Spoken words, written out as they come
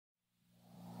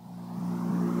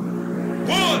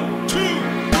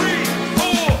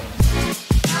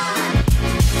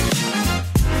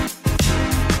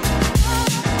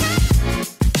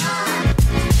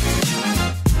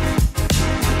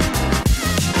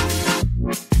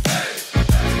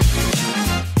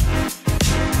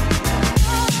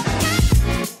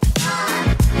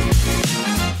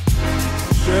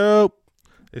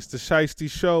It's the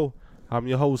Shiesty Show. I'm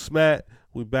your host, Matt.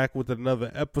 We back with another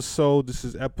episode. This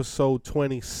is episode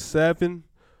 27.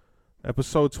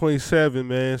 Episode 27,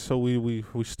 man. So we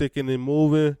sticking and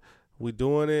moving. We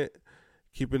doing it.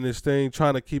 Keeping this thing,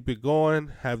 trying to keep it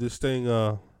going. Have this thing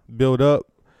build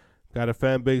up. Got a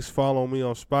fan base following me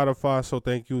on Spotify, so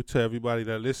thank you to everybody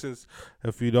that listens.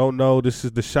 If you don't know, this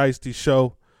is the Shiesty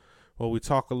Show, where we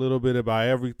talk a little bit about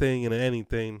everything and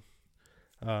anything.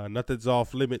 Nothing's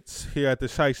off limits here at the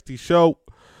Shiesty Show.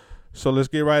 So let's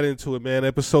get right into it, man.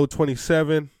 Episode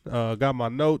 27. Got my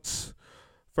notes.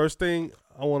 First thing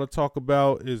I want to talk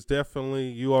about is definitely,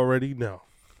 you already know,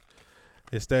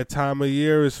 it's that time of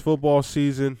year. It's football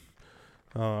season.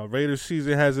 Raiders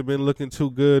season hasn't been looking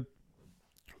too good.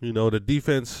 You know, the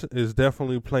defense is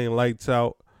definitely playing lights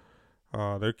out.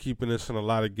 They're keeping us in a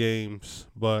lot of games.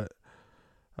 But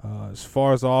as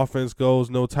far as the offense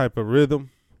goes, no type of rhythm.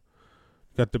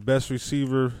 Got the best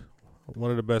receiver,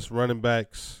 one of the best running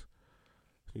backs.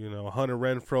 You know, Hunter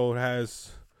Renfrow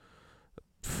has,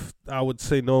 I would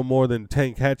say, no more than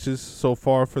 10 catches so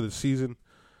far for the season.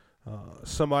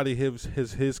 Somebody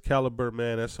his caliber,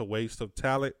 man, that's a waste of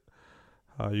talent.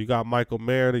 You got Michael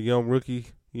Mayer, the young rookie.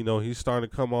 You know, he's starting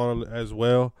to come on as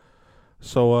well.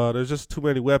 So there's just too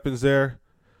many weapons there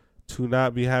to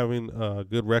not be having a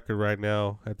good record right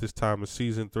now at this time of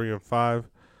season, 3-5.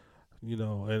 You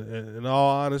know, and in all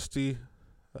honesty,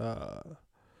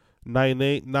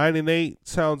 9-8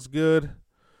 sounds good.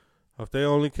 If they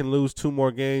only can lose 2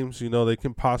 more games, you know, they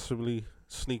can possibly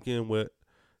sneak in with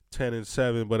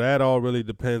 10-7. But that all really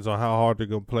depends on how hard they're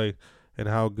going to play and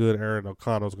how good Aaron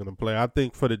O'Connell's going to play. I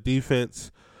think for the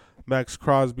defense, Max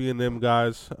Crosby and them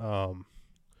guys are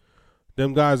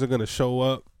going to show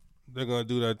up. They're going to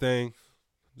do their thing.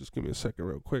 Just give me a second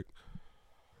real quick.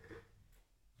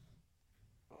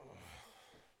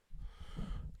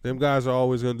 Them guys are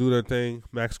always going to do their thing.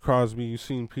 Max Crosby, you've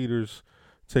seen Peters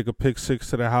take a pick 6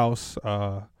 to the house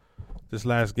this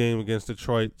last game against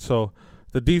Detroit. So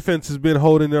the defense has been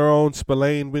holding their own.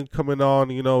 Spillane been coming on.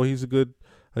 You know, he's a good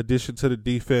addition to the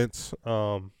defense.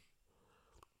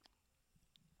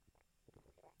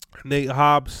 Nate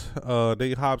Hobbs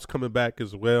coming back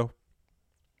as well.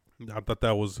 I thought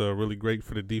that was really great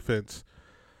for the defense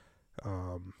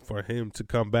for him to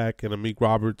come back. And Amik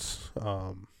Roberts,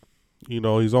 you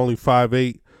know, he's only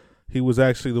 5'8". He was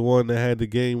actually the one that had the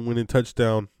game-winning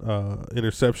touchdown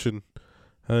interception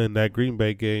in that Green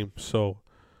Bay game. So,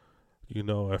 you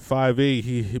know, at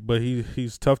 5'8",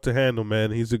 he's tough to handle,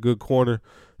 man. He's a good corner.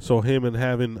 So him and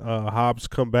having Hobbs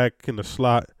come back in the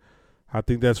slot, I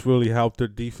think that's really helped their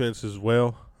defense as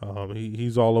well.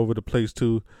 He's all over the place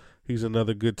too. He's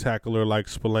another good tackler like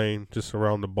Spillane, just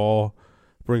around the ball.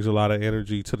 Brings a lot of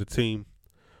energy to the team.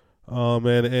 And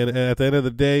at the end of the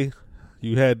day,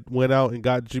 you went out and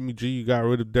got Jimmy G. You got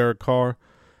rid of Derek Carr.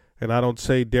 And I don't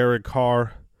say Derek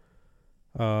Carr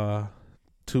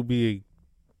to be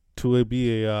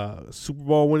a Super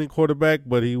Bowl winning quarterback,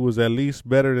 but he was at least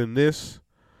better than this.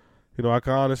 You know, I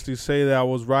can honestly say that I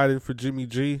was riding for Jimmy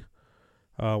G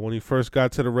when he first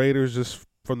got to the Raiders, just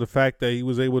from the fact that he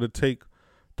was able to take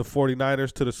the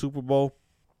 49ers to the Super Bowl.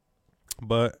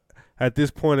 But at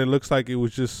this point, it looks like it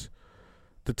was just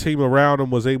the team around him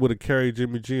was able to carry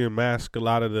Jimmy G and mask a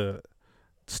lot of the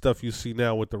stuff you see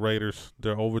now with the Raiders.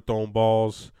 Their overthrown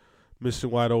balls,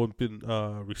 missing wide open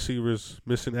receivers,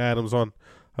 missing Adams on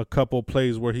a couple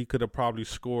plays where he could have probably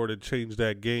scored and changed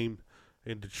that game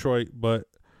in Detroit. But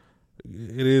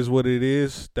it is what it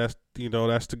is. That's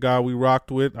the guy we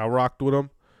rocked with. I rocked with him.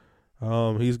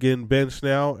 He's getting benched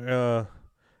now.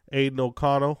 Aiden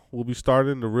O'Connell will be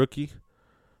starting, the rookie,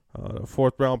 the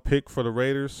 4th-round pick for the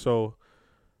Raiders. So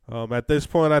at this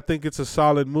point, I think it's a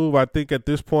solid move. I think at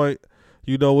this point,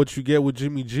 you know what you get with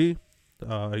Jimmy G.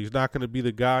 He's not going to be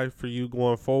the guy for you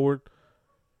going forward.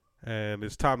 And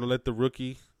it's time to let the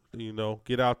rookie, you know,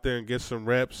 get out there and get some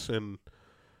reps. And,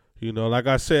 you know, like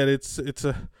I said, it's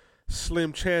a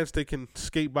slim chance they can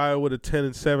skate by with a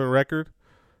 10-7 record.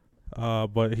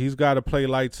 But he's got to play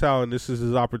lights out, and this is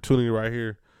his opportunity right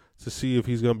here to see if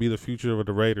he's going to be the future of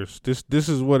the Raiders. This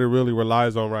is what it really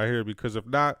relies on right here, because if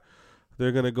not,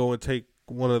 they're going to go and take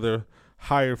one of their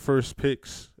higher first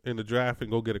picks in the draft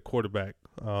and go get a quarterback.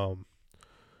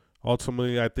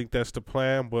 Ultimately, I think that's the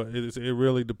plan, but it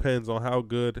really depends on how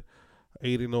good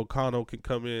Aiden O'Connell can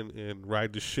come in and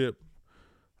ride the ship.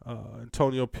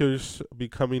 Antonio Pierce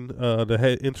becoming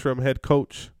the interim head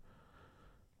coach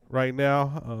right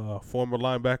now, former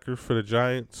linebacker for the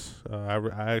Giants.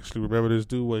 I actually remember this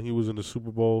dude when he was in the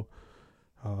Super Bowl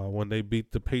when they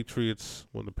beat the Patriots,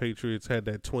 when the Patriots had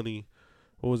that 17-0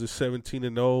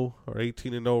 or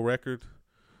 18-0 record.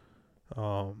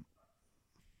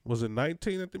 Was it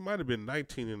 19? I think it might have been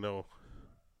 19-0.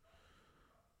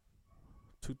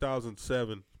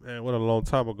 2007. Man, what a long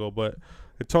time ago. But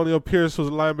Antonio Pierce was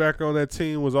a linebacker on that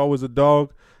team, was always a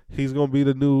dog. He's going to be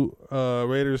the new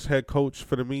Raiders head coach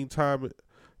for the meantime.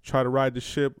 Try to ride the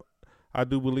ship. I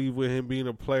do believe with him being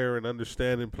a player and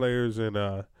understanding players, and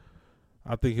I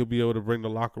think he'll be able to bring the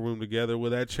locker room together.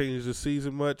 Will that change the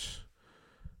season much?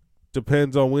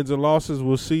 Depends on wins and losses.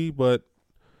 We'll see. But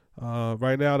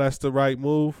right now, that's the right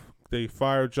move. They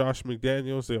fired Josh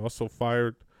McDaniels. They also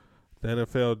fired the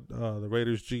NFL, the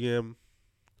Raiders GM,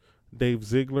 Dave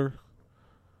Ziegler.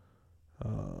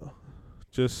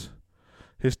 Just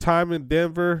his time in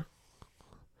Denver,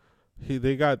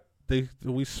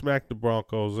 we smacked the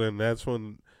Broncos, and that's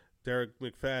when Derek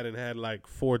McFadden had like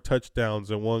 4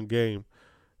 touchdowns in one game.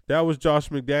 That was Josh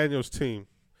McDaniels' team,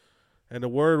 and the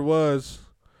word was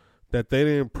that they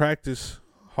didn't practice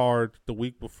hard the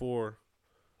week before.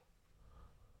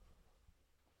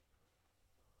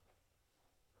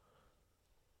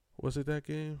 Was it that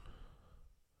game?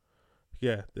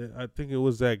 Yeah, I think it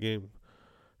was that game.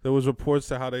 There was reports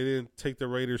to how they didn't take the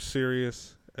Raiders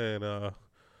serious, and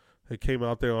they came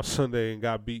out there on Sunday and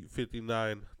got beat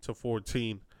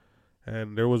 59-14.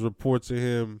 And there was reports of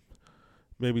him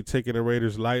maybe taking the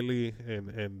Raiders lightly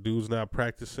and dudes not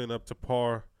practicing up to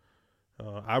par.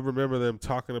 I remember them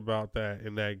talking about that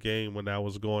in that game when that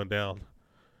was going down.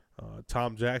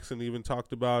 Tom Jackson even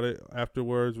talked about it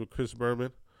afterwards with Chris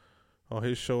Berman on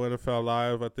his show NFL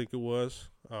Live, I think it was.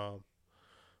 But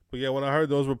yeah, when I heard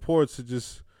those reports,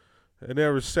 it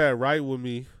never sat right with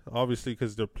me, obviously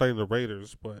because they're playing the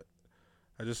Raiders, but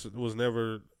I just was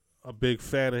never a big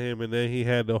fan of him. And then he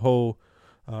had the whole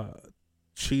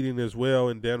cheating as well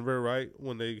in Denver, right,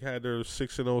 when they had their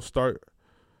 6-0 start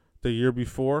the year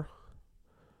before.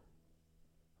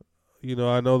 You know,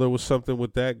 I know there was something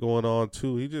with that going on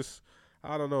too.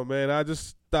 I don't know, man. I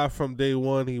just thought from day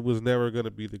one he was never going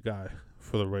to be the guy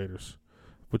for the Raiders.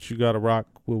 But you got to rock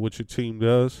with what your team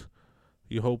does.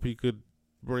 You hope he could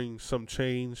bring some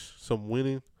change, some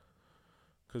winning,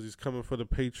 because he's coming for the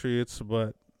Patriots.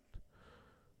 But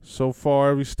so far,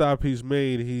 every stop he's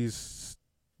made,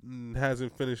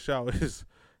 hasn't finished out his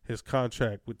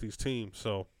contract with these teams.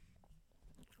 So,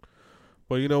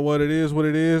 but you know what? It is what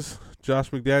it is. Josh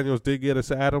McDaniels did get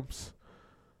us Adams.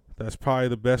 That's probably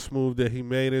the best move that he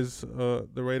made as the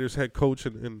Raiders head coach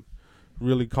and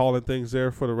really calling things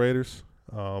there for the Raiders.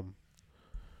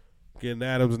 Getting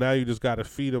Adams, now you just got to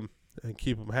feed him and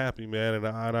keep him happy, man. And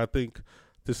I think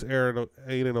this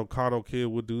Aiden O'Connell kid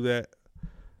will do that.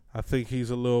 I think he's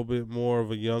a little bit more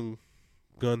of a young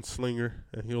gunslinger,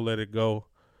 and he'll let it go.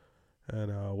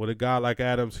 And with a guy like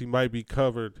Adams, he might be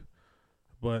covered,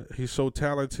 but he's so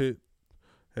talented.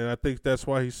 And I think that's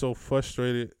why he's so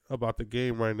frustrated about the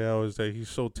game right now, is that he's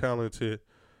so talented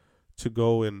to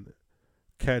go and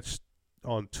catch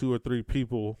on 2 or 3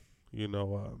 people,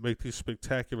 make these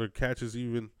spectacular catches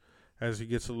even as he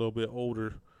gets a little bit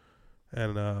older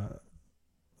and a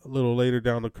little later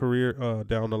down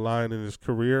the line in his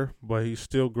career. But he's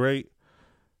still great,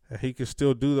 and he can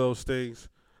still do those things.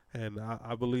 And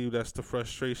I believe that's the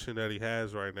frustration that he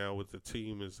has right now with the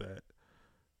team, is that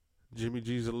Jimmy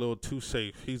G's a little too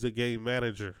safe. He's a game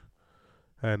manager.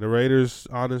 And the Raiders,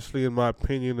 honestly, in my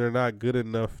opinion, they're not good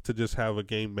enough to just have a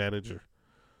game manager.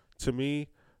 To me,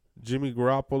 Jimmy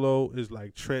Garoppolo is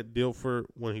like Trent Dilfer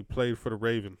when he played for the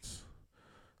Ravens.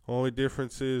 Only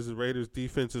difference is the Raiders'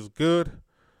 defense is good,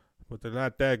 but they're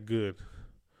not that good.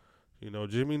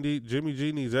 Jimmy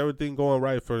G needs everything going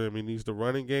right for him. He needs the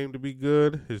running game to be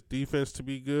good, his defense to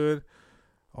be good,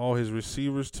 all his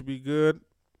receivers to be good.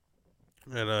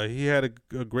 And he had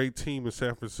a great team in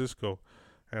San Francisco.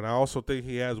 And I also think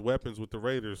he has weapons with the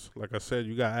Raiders. Like I said,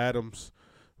 you got Adams,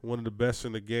 one of the best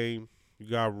in the game.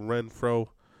 You got Renfro,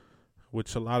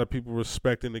 which a lot of people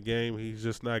respect in the game. He's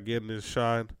just not getting his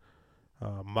shine.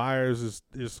 Myers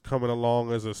is coming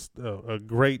along as a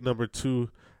great number 2.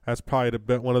 That's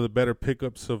probably one of the better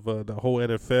pickups of the whole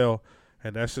NFL.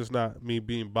 And that's just not me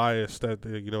being biased.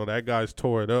 That guy's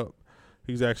tore it up.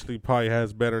 He's actually probably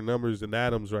has better numbers than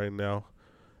Adams right now.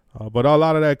 But a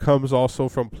lot of that comes also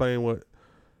from playing with,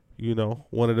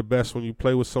 one of the best. When you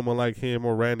play with someone like him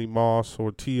or Randy Moss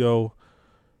or T.O.,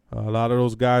 a lot of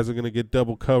those guys are going to get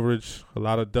double coverage, a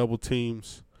lot of double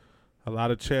teams, a lot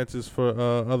of chances for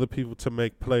other people to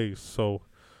make plays. So,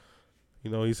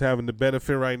 he's having the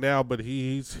benefit right now, but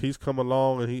he's come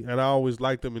along, and I always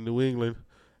liked him in New England,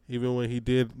 even when he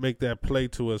did make that play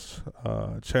to us,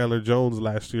 Chandler Jones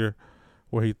last year,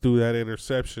 where he threw that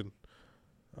interception.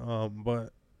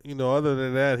 But other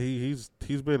than that, he's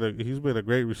been a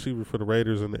great receiver for the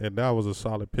Raiders, and that was a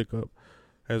solid pickup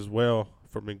as well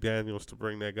for McDaniels to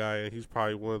bring that guy in. He's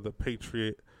probably one of the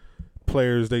Patriot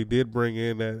players they did bring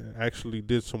in that actually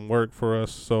did some work for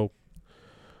us. So,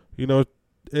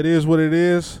 it is what it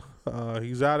is.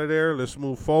 He's out of there. Let's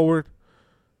move forward.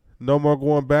 No more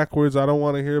going backwards. I don't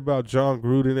want to hear about John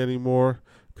Gruden anymore,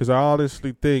 because I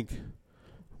honestly think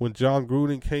when John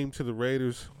Gruden came to the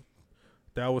Raiders,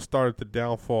 that was started the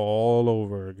downfall all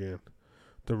over again.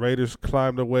 The Raiders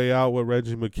climbed their way out with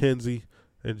Reggie McKenzie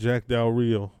and Jack Del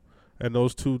Rio, and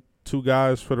those two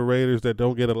guys for the Raiders that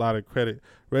don't get a lot of credit.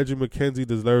 Reggie McKenzie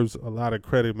deserves a lot of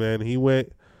credit, man. He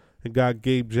went and got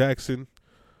Gabe Jackson,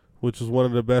 which is one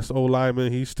of the best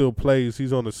O-linemen. He still plays.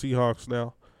 He's on the Seahawks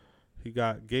now. He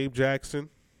got Gabe Jackson,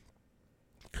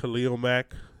 Khalil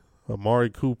Mack,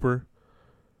 Amari Cooper.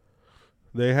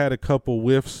 They had a couple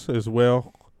whiffs as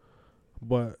well,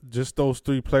 but just those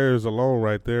three players alone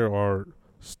right there are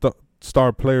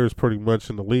star players pretty much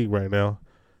in the league right now,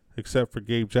 except for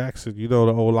Gabe Jackson. The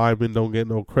O-linemen don't get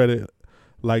no credit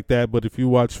like that, but if you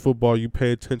watch football, you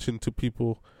pay attention to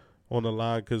people on the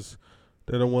line because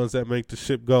they're the ones that make the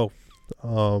ship go.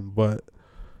 But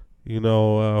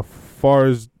far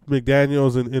as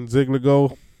McDaniels and Ziegler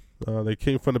go, they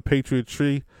came from the Patriot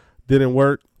tree, didn't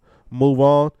work, move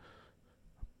on.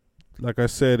 Like I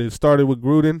said, it started with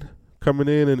Gruden coming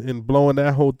in and blowing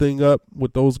that whole thing up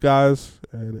with those guys,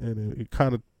 and it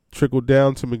kind of trickled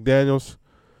down to McDaniels,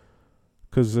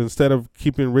 because instead of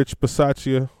keeping Rich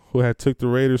Bisaccia, who had took the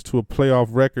Raiders to a playoff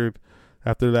record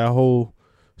after that whole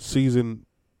season,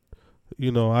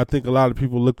 I think a lot of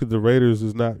people looked at the Raiders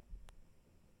as not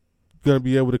going to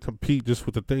be able to compete just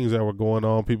with the things that were going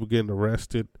on. People getting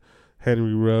arrested,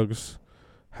 Henry Ruggs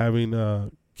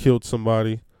having killed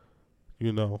somebody,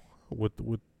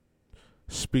 with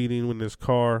speeding in his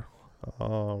car.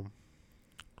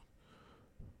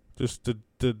 Just the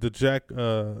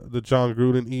John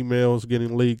Gruden emails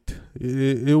getting leaked.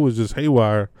 It was just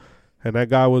haywire, and that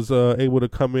guy was able to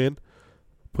come in,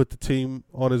 put the team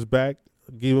on his back,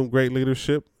 give him great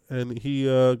leadership, and he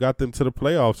got them to the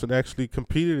playoffs and actually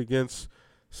competed against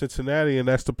Cincinnati, and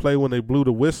that's the play when they blew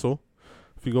the whistle.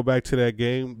 If you go back to that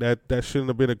game, that shouldn't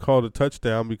have been a call to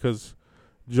touchdown because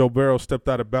Joe Burrow stepped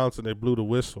out of bounds and they blew the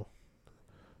whistle.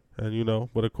 And,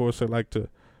 but of course they like to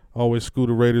always screw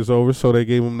the Raiders over, so they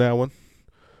gave him that one.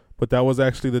 But that was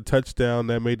actually the touchdown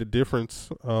that made the difference.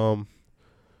 And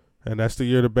that's the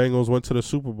year the Bengals went to the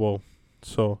Super Bowl.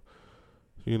 So,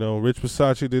 Rich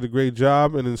Bisaccia did a great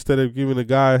job, and instead of giving a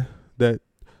guy that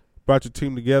brought your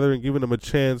team together and giving him a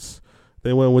chance,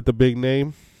 they went with the big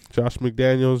name, Josh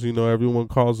McDaniels. Everyone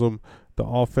calls him the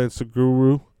offensive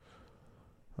guru.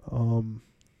 And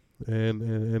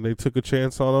they took a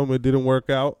chance on him. It didn't work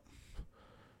out.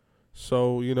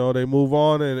 So, they move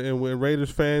on, and when Raiders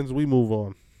fans, we move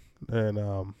on. And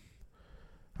I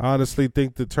honestly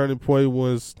think the turning point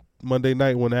was Monday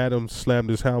night when Adams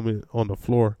slammed his helmet on the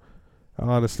floor. I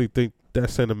honestly think that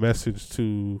sent a message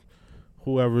to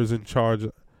whoever's in charge.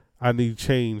 I need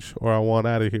change, or I want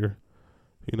out of here.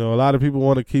 A lot of people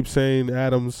want to keep saying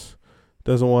Adams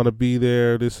doesn't want to be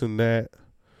there, this and that.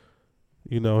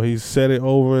 He's said it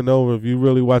over and over. If you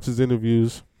really watch his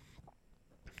interviews,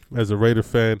 as a Raider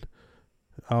fan,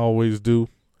 I always do,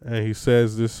 and he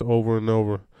says this over and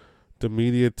over. The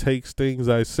media takes things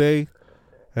I say,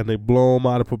 and they blow them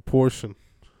out of proportion.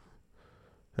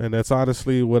 And that's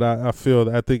honestly what I feel.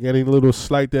 I think any little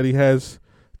slight that he has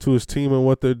to his team and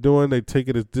what they're doing, they take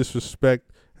it as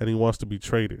disrespect, and he wants to be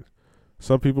traded.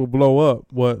 Some people blow up.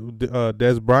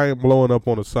 Des Bryant blowing up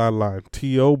on the sideline.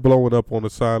 T.O. blowing up on the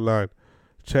sideline.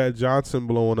 Chad Johnson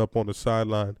blowing up on the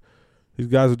sideline. These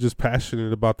guys are just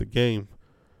passionate about the game.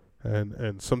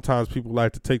 And sometimes people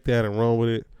like to take that and run with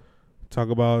it. Talk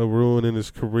about ruining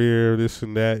his career, this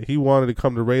and that. He wanted to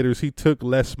come to Raiders. He took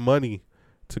less money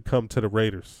to come to the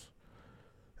Raiders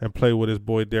and play with his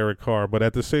boy Derek Carr. But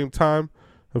at the same time,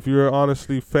 if you're an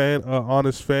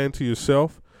honest fan to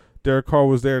yourself, Derek Carr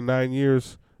was there 9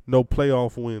 years, no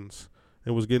playoff wins,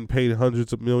 and was getting paid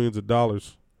hundreds of millions of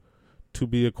dollars to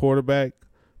be a quarterback,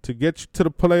 to get you to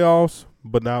the playoffs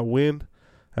but not win.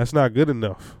 That's not good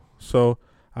enough. So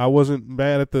I wasn't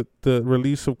mad at the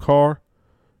release of Carr.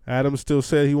 Adams still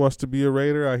said he wants to be a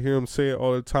Raider. I hear him say it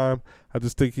all the time. I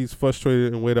just think he's frustrated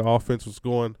in the way the offense was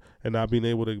going and not being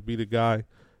able to be the guy.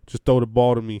 Just throw the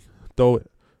ball to me. Throw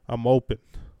it. I'm open.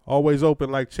 Always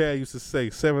open, like Chad used to say,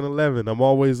 7-Eleven. I'm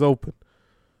always open.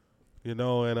 And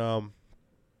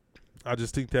I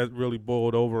just think that really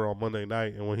boiled over on Monday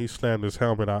night. And when he slammed his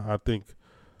helmet, I think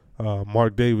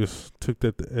Mark Davis took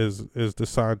that as the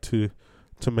sign to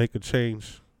make a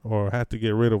change or have to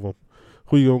get rid of him.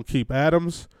 Who you going to keep,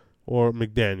 Adams or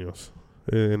McDaniels?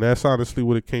 And that's honestly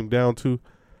what it came down to.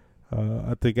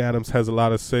 I think Adams has a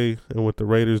lot of say in what the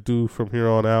Raiders do from here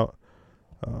on out.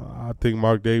 I think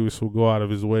Mark Davis will go out of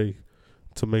his way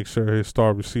to make sure his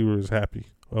star receiver is happy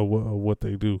of what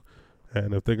they do.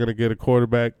 And if they're going to get a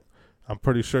quarterback, I'm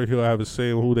pretty sure he'll have a say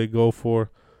in who they go for.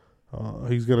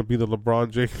 He's going to be the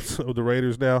LeBron James of the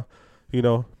Raiders now. You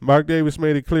know, Mark Davis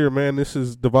made it clear, man, this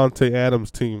is Devontae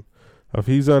Adams' team. If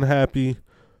he's unhappy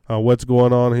what's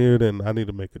going on here, then I need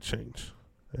to make a change.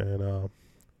 And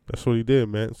that's what he did,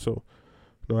 man. So,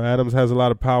 you know, Adams has a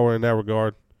lot of power in that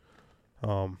regard.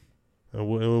 And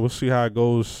we'll see how it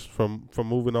goes from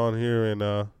moving on here.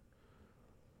 And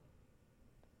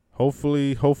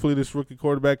hopefully this rookie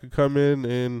quarterback can come in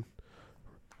and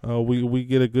we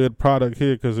get a good product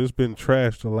here, because it's been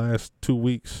trashed the last 2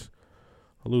 weeks.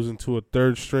 Losing to a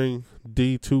third-string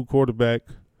D2 quarterback.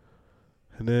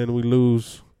 And then we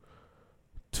lose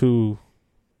to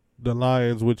the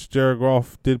Lions, which Jared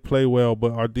Goff did play well,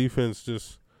 but our defense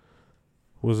just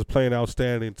was playing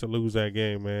outstanding to lose that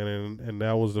game, man. And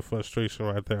that was the frustration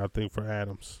right there, I think, for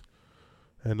Adams.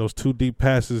 And those 2 deep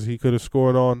passes he could have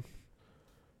scored on.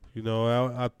 You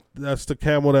know, that's the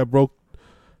camel that broke.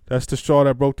 That's the straw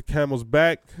that broke the camel's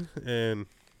back, and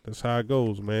that's how it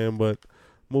goes, man. But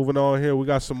moving on here, we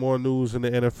got some more news in the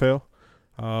NFL.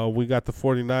 We got the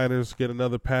 49ers get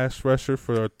another pass rusher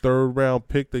for a 3rd-round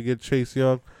pick. They get Chase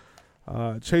Young.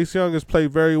 Chase Young has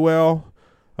played very well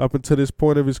up until this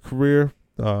point of his career.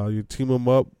 You team him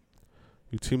up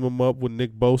with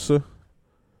Nick Bosa,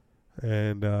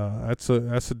 and that's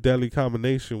a deadly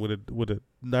combination with a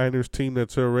Niners team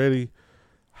that's already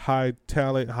high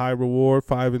talent, high reward,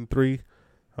 5-3.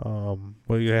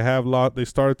 But they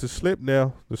started to slip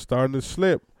now. They're starting to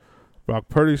slip. Brock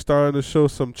Purdy's starting to show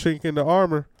some chink in the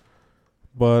armor,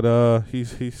 but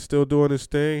he's still doing his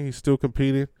thing. He's still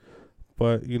competing.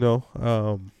 But, you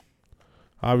know,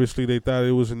 obviously they thought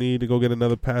it was a need to go get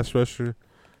another pass rusher,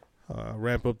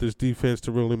 ramp up this defense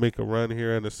to really make a run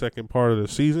here in the second part of the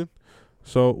season.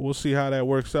 So we'll see how that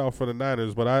works out for the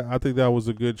Niners. But I think that was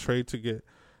a good trade to get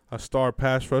a star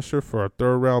pass rusher for a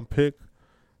 3rd-round pick.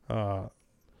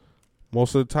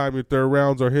 Most of the time your 3rd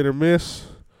rounds are hit or miss.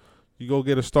 You go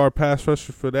get a star pass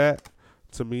rusher for that.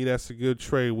 To me, that's a good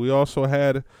trade. We also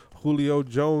had Julio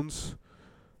Jones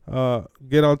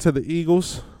get onto the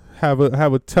Eagles, have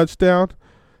a touchdown.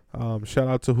 Shout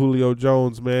out to Julio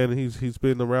Jones, man. He's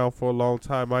been around for a long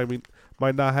time. I mean,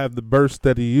 might not have the burst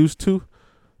that he used to,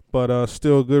 but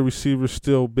still a good receiver,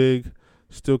 still big,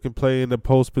 still can play in the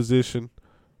post position,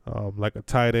 like a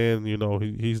tight end. You know,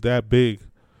 he's that big.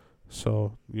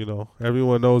 So, you know,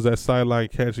 everyone knows that sideline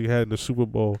catch he had in the Super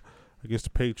Bowl against the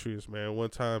Patriots, man. One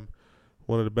time,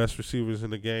 one of the best receivers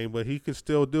in the game, but he can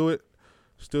still do it,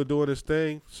 still doing his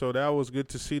thing. So that was good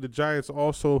to see. The Giants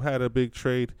also had a big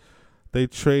trade. They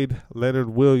trade Leonard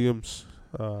Williams,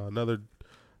 another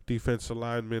defensive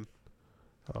lineman.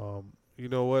 You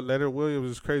know what? Leonard Williams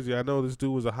is crazy. I know this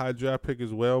dude was a high draft pick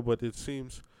as well, but it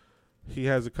seems he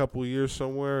has a couple of years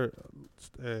somewhere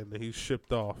and he's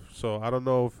shipped off. So I don't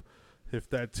know if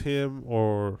that's him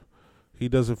or he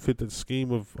doesn't fit the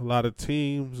scheme of a lot of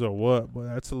teams or what, but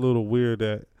that's a little weird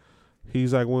that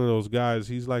he's like one of those guys.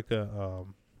 He's like a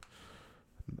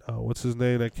what's his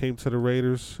name that came to the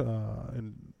Raiders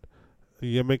and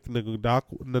Yemek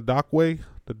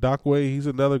Ndakwe. He's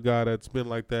another guy that's been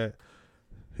like that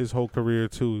his whole career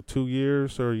too. 2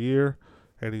 years or a year,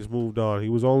 and he's moved on. He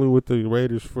was only with the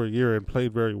Raiders for a year and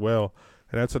played very well.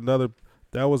 And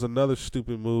that was another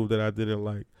stupid move that I didn't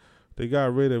like. They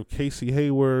got rid of Casey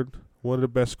Hayward, one of the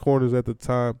best corners at the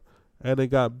time, and they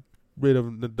got rid of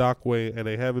Ndakwe, and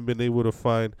they haven't been able to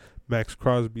find Max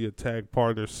Crosby a tag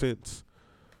partner since.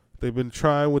 They've been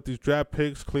trying with these draft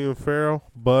picks, Cleveland Farrell,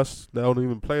 bust. They don't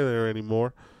even play there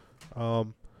anymore.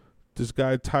 This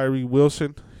guy, Tyree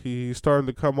Wilson, he's starting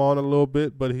to come on a little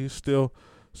bit, but he's still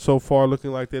so far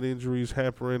looking like that injury is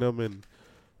hampering him, and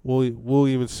we'll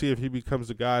even see if he becomes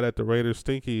the guy that the Raiders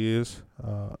think he is.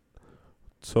 That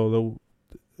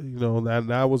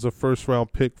was a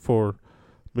first-round pick for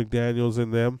McDaniels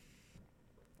and them.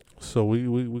 So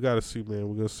we got to see, man.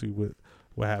 We're going to see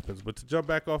what happens. But to jump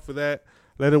back off of that,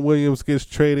 Leonard Williams gets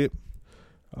traded.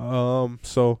 Some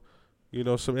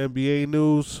NBA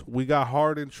news. We got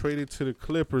Harden traded to the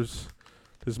Clippers.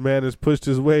 This man has pushed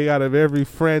his way out of every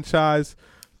franchise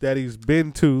that he's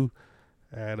been to.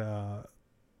 And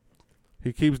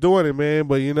he keeps doing it, man.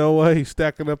 But you know what? He's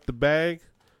stacking up the bag.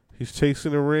 He's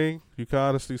chasing the ring. You can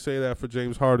honestly say that for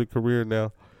James Harden's career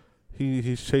now.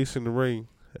 He's chasing the ring.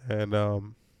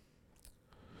 And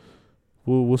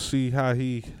we'll see how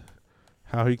he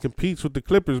competes with the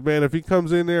Clippers, man. If he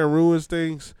comes in there and ruins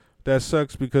things, that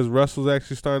sucks because Russell's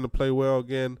actually starting to play well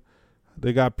again.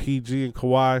 They got PG and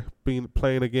Kawhi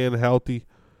playing again healthy.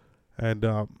 And,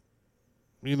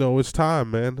 it's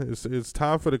time, man. It's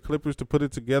time for the Clippers to put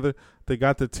it together. They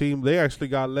got the team. They actually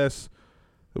got less.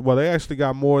 Well, they actually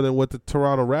got more than what the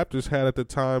Toronto Raptors had at the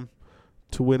time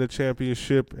to win a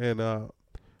championship. And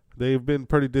they've been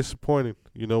pretty disappointing,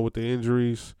 with the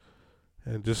injuries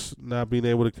and just not being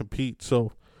able to compete.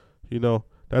 So,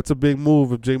 that's a big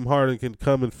move if James Harden can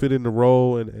come and fit in the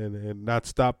role and not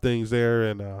stop things there.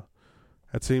 And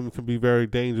that team can be very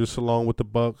dangerous along with the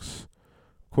Bucks,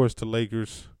 of course, the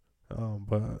Lakers.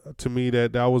 But to me,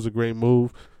 that was a great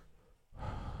move.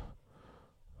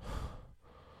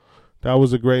 That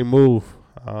was a great move.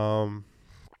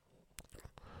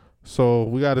 So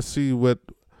we got to see what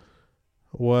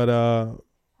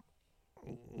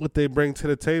they bring to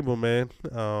the table, man.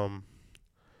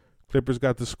 Clippers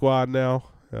got the squad now.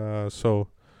 So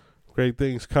great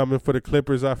things coming for the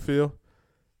Clippers, I feel.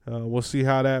 We'll see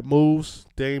how that moves.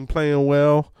 Dame playing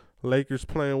well. Lakers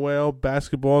playing well.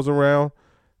 Basketball's around.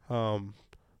 Of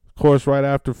course, right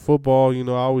after football, I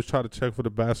always try to check for the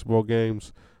basketball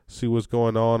games, see what's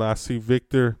going on. I see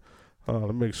Victor. Let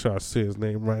me make sure I say his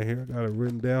name right here. I got it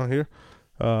written down here.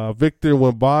 Victor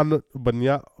Wembanyama.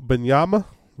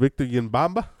 Victor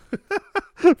Yembamba.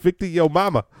 Victor Yo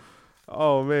Mama.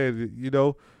 Oh, man,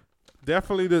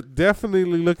 definitely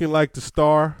looking like the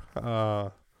star.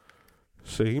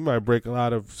 So he might break a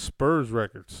lot of Spurs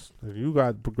records. And you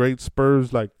got great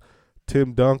Spurs like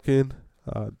Tim Duncan,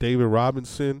 David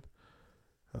Robinson,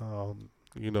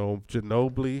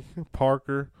 Ginobili,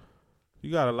 Parker.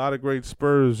 You got a lot of great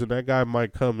Spurs, and that guy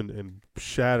might come and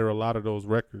shatter a lot of those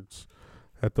records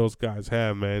that those guys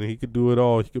have, man. He could do it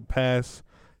all. He could pass.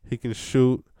 He can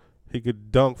shoot. He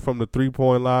could dunk from the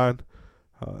three-point line.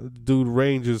 Dude,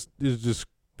 range is just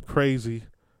crazy.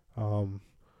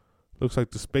 Looks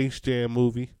like the Space Jam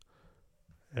movie.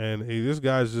 And this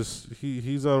guy's just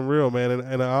he's unreal, man.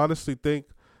 And I honestly think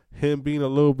him being a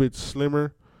little bit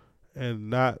slimmer and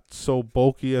not so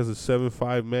bulky as a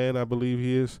 7'5" man, I believe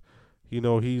he is.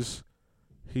 He's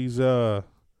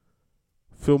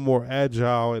feel more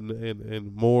agile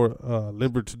and more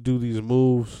limber to do these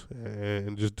moves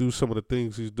and just do some of the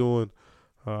things he's doing.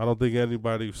 I don't think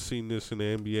anybody's seen this in the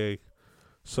NBA.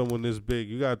 Someone this big.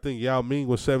 You got to think Yao Ming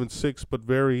was 7'6", but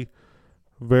very,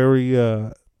 very,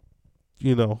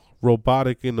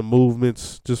 robotic in the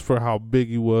movements just for how big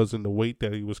he was and the weight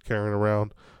that he was carrying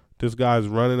around. This guy's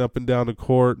running up and down the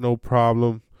court, no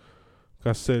problem.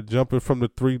 Like I said, jumping from the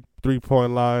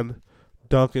three-point line,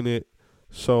 dunking it.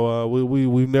 So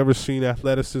we've never seen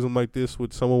athleticism like this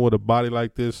with someone with a body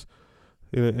like this.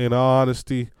 In all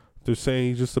honesty, they're saying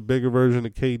he's just a bigger version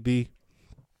of KD.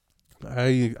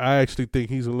 I actually think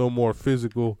he's a little more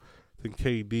physical than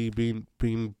KD,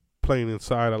 being playing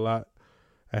inside a lot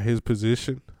at his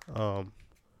position.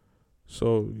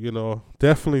 So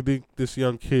definitely think this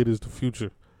young kid is the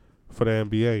future for the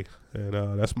NBA,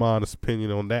 and that's my honest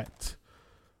opinion on that.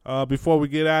 Before we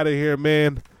get out of here,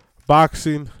 man,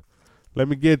 boxing. Let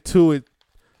me get to it.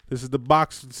 This is the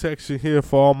boxing section here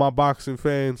for all my boxing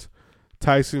fans.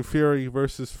 Tyson Fury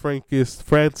versus Francis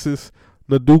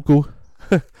Ngannou.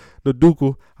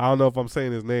 Ngannou. I don't know if I'm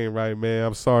saying his name right, man.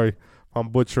 I'm sorry if I'm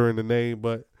butchering the name,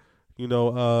 but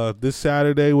this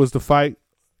Saturday was the fight.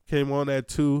 Came on at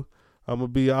 2. I'm gonna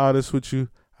be honest with you.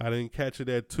 I didn't catch it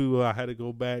at 2. I had to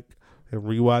go back and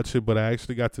rewatch it, but I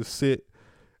actually got to sit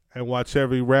and watch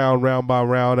every round by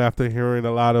round after hearing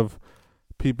a lot of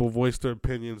people voice their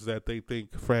opinions that they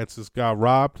think Francis got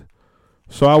robbed.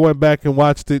 So I went back and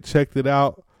watched it, checked it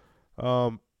out.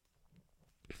 In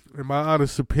my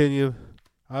honest opinion,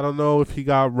 I don't know if he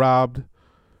got robbed.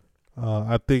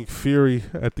 I think Fury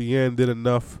at the end did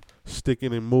enough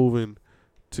sticking and moving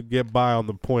to get by on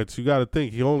the points. You got to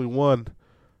think he only won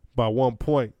by 1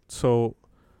 point. So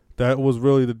that was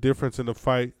really the difference in the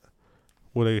fight.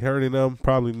 Were they hurting them?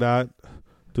 Probably not.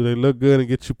 Do they look good and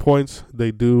get you points?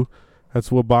 They do. That's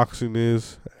what boxing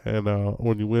is. And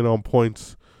when you win on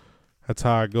points, that's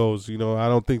how it goes. I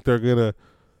don't think they're going to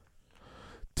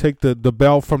take the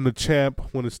belt from the champ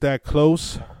when it's that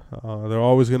close. They're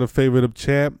always going to favor the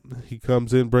champ. He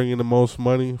comes in bringing the most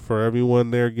money for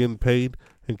everyone there getting paid,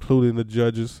 including the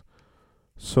judges.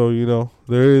 So,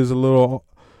 there is a little,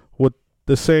 what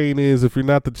the saying is, if you're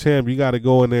not the champ, you got to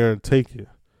go in there and take it.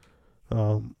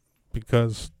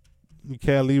 Because you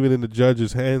can't leave it in the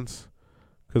judges' hands,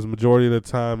 because majority of the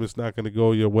time it's not going to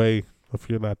go your way if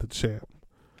you're not the champ.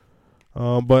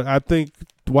 But I think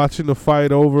watching the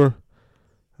fight over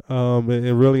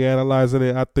and really analyzing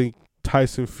it, I think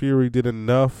Tyson Fury did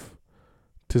enough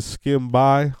to skim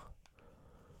by.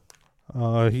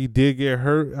 He did get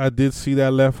hurt. I did see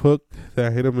that left hook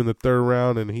that hit him in the third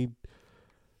round, and he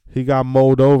got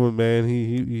mowed over, man.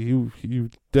 He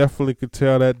definitely could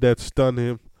tell that stunned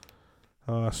him,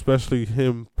 especially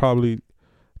him probably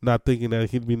not thinking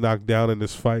that he'd be knocked down in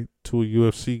this fight to a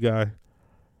UFC guy.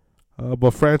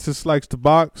 But Francis likes to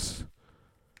box,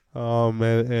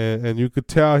 and you could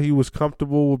tell he was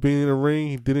comfortable with being in the ring.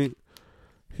 He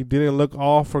didn't look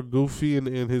off or goofy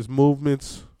in his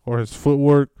movements or his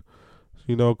footwork.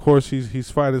 You know, of course, he's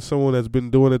fighting someone that's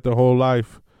been doing it their whole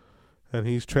life, and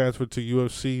he's transferred to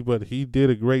UFC. But he did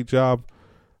a great job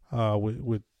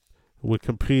with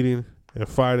competing and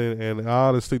fighting. And I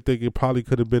honestly think it probably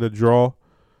could have been a draw.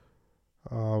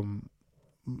 But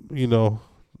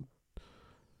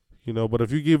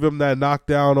if you give him that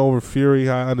knockdown over Fury,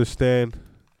 I understand.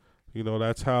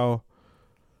 That's how.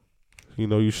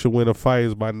 You should win a fight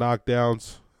is by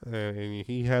knockdowns, and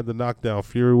he had the knockdown.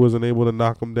 Fury wasn't able to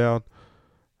knock him down.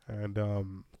 And,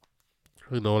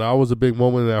 that was a big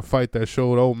moment in that fight that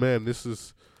showed, oh, man, this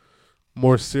is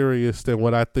more serious than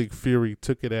what I think Fury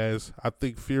took it as. I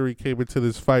think Fury came into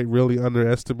this fight really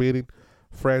underestimating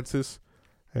Francis,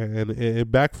 and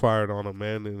it backfired on him,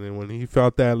 man. And then when he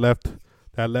felt that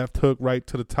left hook right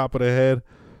to the top of the head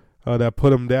that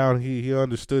put him down, he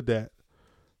understood that.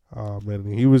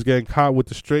 And he was getting caught with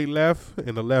the straight left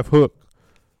and the left hook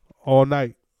all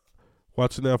night.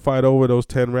 Watching that fight over those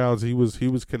 10 rounds, he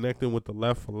was connecting with the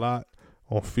left a lot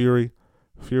on Fury.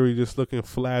 Fury just looking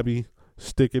flabby,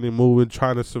 sticking and moving,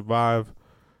 trying to survive.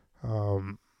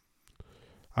 I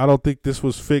don't think this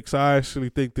was fixed. I actually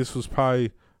think this was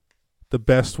probably the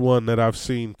best one that I've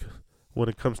seen when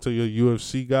it comes to your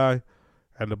UFC guy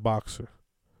and the boxer.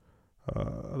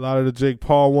 A lot of the Jake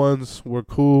Paul ones were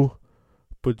cool,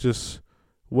 but just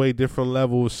way different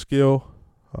level of skill.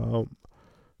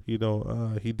 He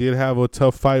did have a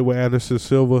tough fight with Anderson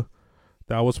Silva.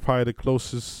 That was probably the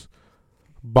closest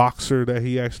boxer that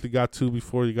he actually got to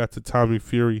before he got to Tommy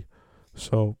Fury.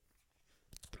 So,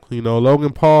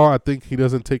 Logan Paul, I think he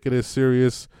doesn't take it as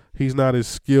serious. He's not as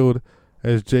skilled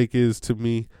as Jake is to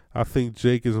me. I think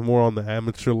Jake is more on the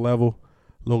amateur level.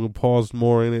 Logan Paul's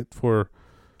more in it for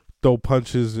dope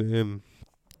punches and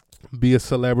be a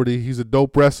celebrity. He's a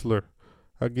dope wrestler.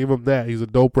 I give him that. He's a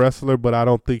dope wrestler, but I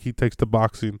don't think he takes the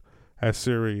boxing as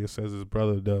serious as his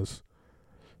brother does.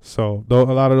 So, a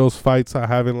lot of those fights I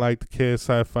haven't liked. The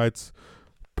KSI fights,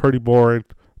 pretty boring.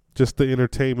 Just the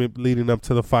entertainment leading up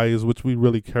to the fight is what we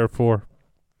really care for.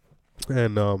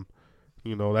 And,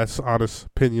 that's honest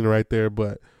opinion right there.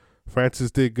 But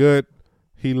Francis did good.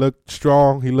 He looked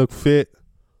strong. He looked fit.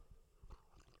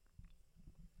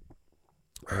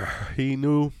 He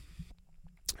knew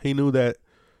that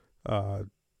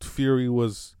Fury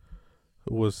was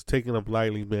taking him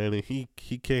lightly, man, and he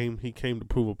came to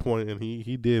prove a point, and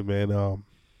he did, man. I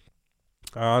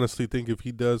honestly think if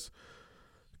he does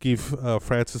give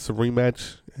Francis a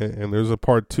rematch, and there's a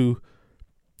part 2,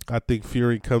 I think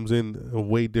Fury comes in a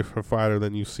way different fighter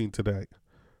than you've seen today,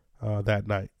 that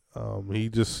night. He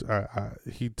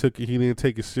didn't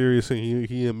take it serious, and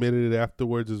he admitted it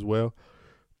afterwards as well.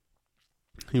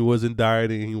 He wasn't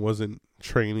dieting, he wasn't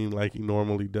training like he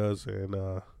normally does, and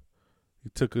he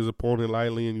took his opponent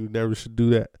lightly, and you never should do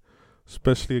that,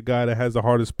 especially a guy that has the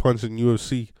hardest punch in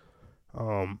UFC.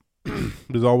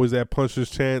 There's always that puncher's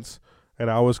chance,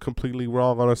 and I was completely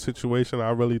wrong on a situation.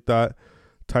 I really thought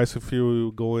Tyson Fury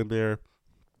would go in there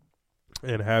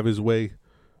and have his way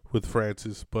with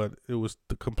Francis, but it was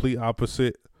the complete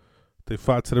opposite. They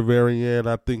fought to the very end.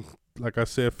 I think, like I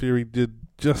said, Fury did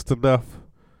just enough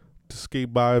to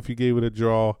skate by. If you gave it a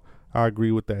draw, I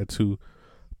agree with that too.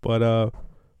 But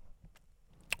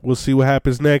we'll see what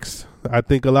happens next. I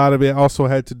think a lot of it also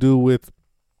had to do with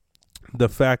the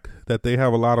fact that they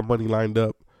have a lot of money lined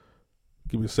up.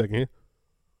 Give me a second here.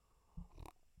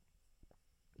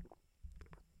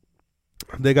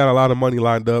 They got a lot of money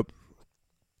lined up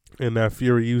in that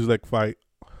Fury Usyk fight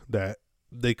that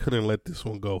they couldn't let this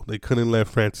one go. They couldn't let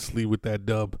Francis leave with that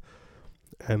dub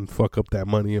and fuck up that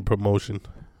money and promotion.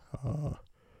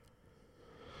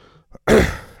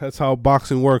 That's how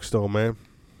boxing works, though, man.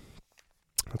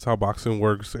 That's how boxing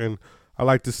works. And I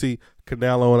like to see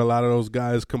Canelo and a lot of those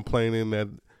guys complaining that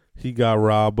he got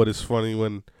robbed, but it's funny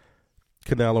when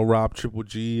Canelo robbed Triple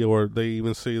G, or they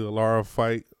even say the Lara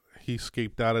fight, he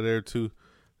escaped out of there too.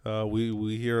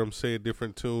 We hear him say a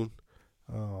different tune.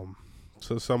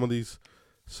 So some of these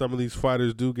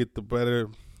fighters do get the better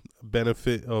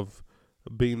benefit of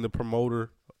being the promoter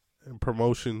and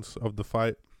promotions of the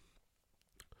fight.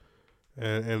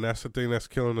 And that's the thing that's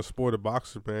killing the sport of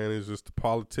boxing, man, is just the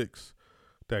politics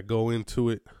that go into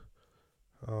it.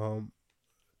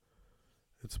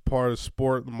 It's a part of the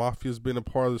sport. The mafia's been a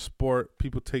part of the sport.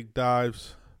 People take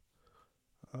dives.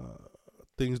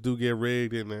 Things do get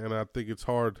rigged, and I think it's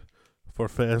hard for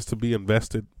fans to be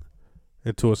invested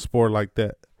into a sport like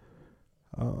that.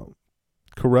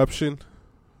 Corruption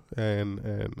and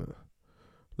a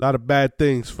lot of bad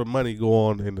things for money go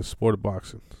on in the sport of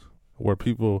boxing, where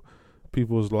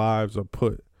people's lives are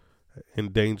put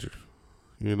in danger.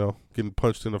 Getting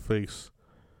punched in the face,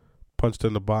 punched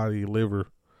in the body, liver.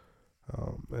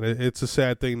 And it's a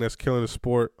sad thing that's killing the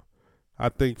sport. I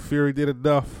think Fury did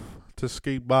enough to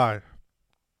skate by,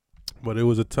 but it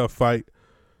was a tough fight,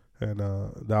 and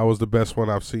that was the best one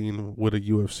I've seen with a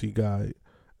UFC guy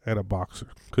and a boxer.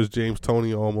 Because James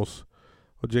Toney,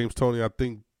 I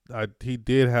think he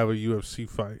did have a UFC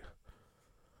fight.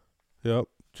 Yep,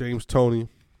 James Toney,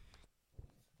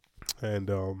 and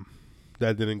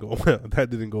that didn't go well. That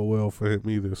didn't go well for him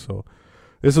either. So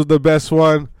this was the best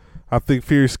one. I think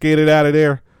Fury skated out of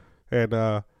there,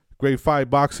 and great fight,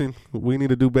 boxing. We need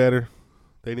to do better.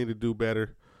 They need to do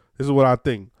better. This is what I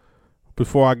think.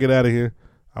 Before I get out of here,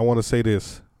 I want to say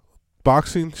this.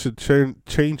 Boxing should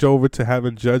change over to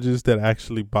having judges that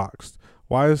actually boxed.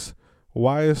 Why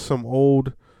is some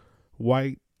old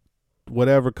white,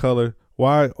 whatever color,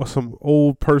 why some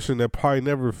old person that probably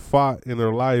never fought in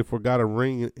their life or got a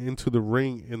ring into the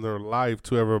ring in their life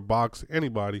to ever box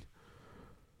anybody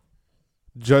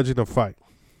judging a fight,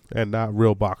 and not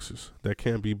real boxers that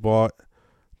can't be bought,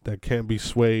 that can't be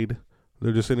swayed?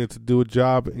 They're just in it to do a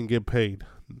job and get paid.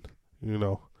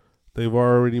 They've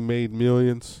already made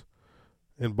millions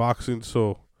in boxing,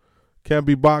 so can't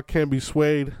be bought, can't be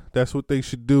swayed. That's what they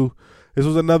should do. This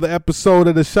was another episode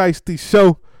of the Shiesty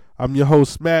Show. I'm your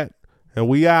host, Matt, and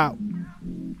we out.